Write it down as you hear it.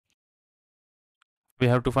we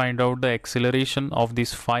have to find out the acceleration of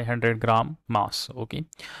this 500 gram mass. Okay,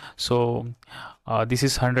 so this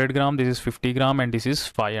is 100 gram, this is 50 gram, and this is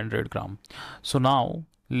 500 gram. So now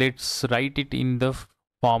let's write it in the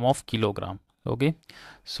form of kilogram. Okay,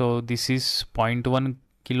 so this is 0.1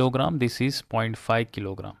 kilogram, this is 0.5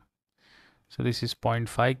 kilogram. So this is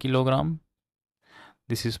 0.5 kilogram,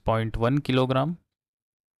 this is 0.1 kilogram.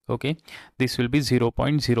 Okay, this will be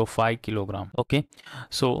 0.05 kilogram. Okay,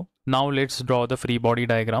 so now let's draw the free body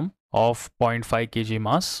diagram of 0.5 kg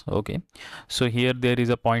mass. Okay, so here there is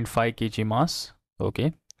a 0.5 kg mass.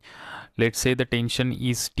 Okay, let's say the tension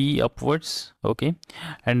is T upwards. Okay,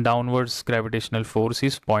 and downwards gravitational force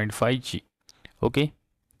is 0.5 g. Okay,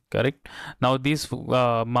 correct. Now this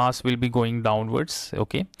mass will be going downwards.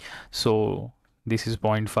 Okay, so this is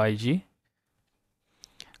 0.5 g.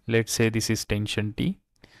 Let's say this is tension T.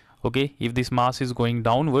 Okay, if this mass is going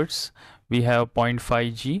downwards, we have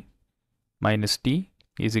 0.5 g minus T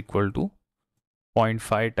is equal to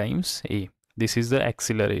 0.5 times A. This is the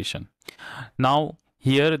acceleration. Now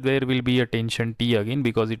here there will be a tension T again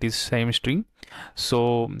because it is same string.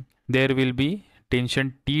 So there will be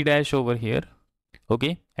tension T dash over here.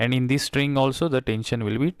 Okay, and in this string also the tension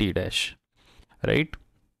will be T dash, right?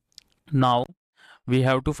 Now we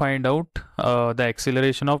have to find out the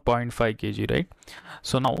acceleration of 0.5 kg, right?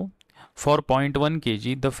 So now for 0.1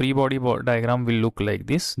 kg, the free body diagram will look like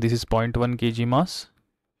this. This is 0.1 kg mass.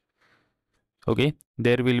 Okay,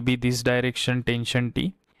 there will be this direction tension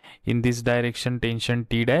T, in this direction tension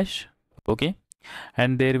T dash. Okay,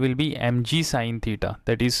 and there will be mg sine theta,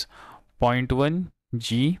 that is 0.1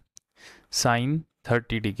 g sine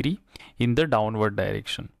 30 degree in the downward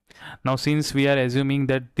direction. Now since we are assuming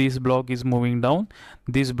that this block is moving down,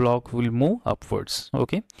 this block will move upwards.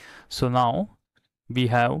 Okay, so now we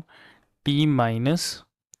have T minus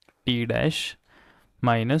T dash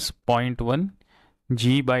minus 0.1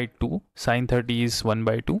 g by 2, sine 30 is 1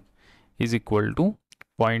 by 2, is equal to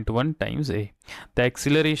 0.1 times A. The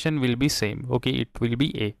acceleration will be same. Okay, it will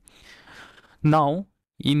be A. Now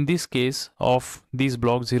in this case of this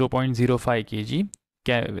block 0.05 kg,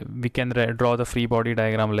 we can draw the free body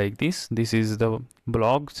diagram like this. This is the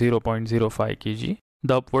block 0.05 kg.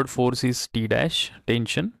 The upward force is T dash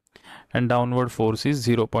tension and downward force is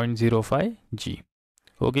 0.05 g.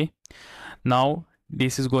 Okay, now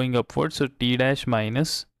this is going upward, so T dash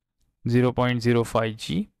minus 0.05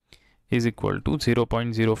 g is equal to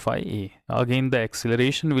 0.05 a. Again the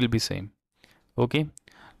acceleration will be same. Okay,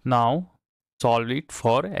 now solve it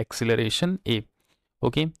for acceleration A.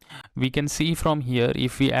 Okay, we can see from here,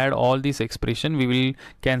 if we add all this expression, we will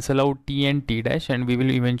cancel out T and T dash and we will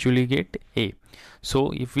eventually get A.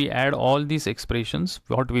 So if we add all these expressions,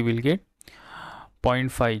 what we will get?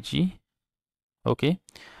 0.5 g, okay,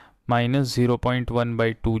 minus 0.1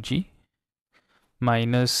 by 2 g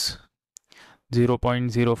minus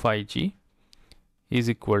 0.05 g is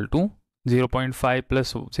equal to 0.5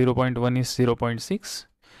 plus 0.1 is 0.6,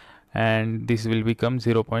 and this will become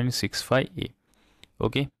 0.65 a.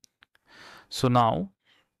 Okay, so now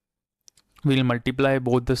we'll multiply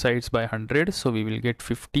both the sides by 100, so we will get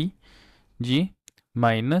 50 g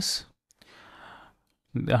minus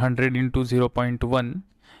 100 into 0.1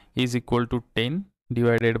 is equal to 10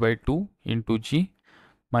 divided by 2 into g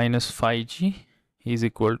minus 5g is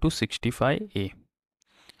equal to 65a.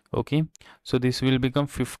 Okay, so this will become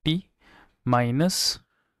 50 minus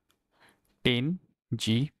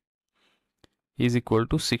 10g is equal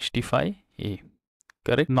to 65a.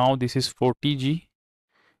 Correct. Now this is 40g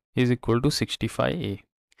is equal to 65a.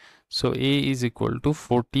 So a is equal to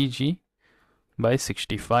 40g by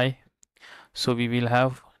 65. So we will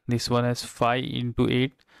have this one as 5 into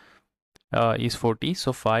 8 is 40.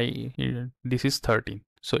 So 5, this is 13.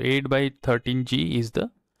 So 8 by 13g is the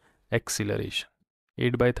acceleration.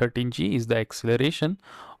 8 by 13g is the acceleration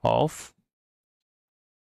of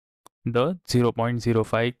the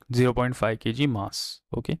 0.5 kg mass.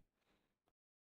 Okay.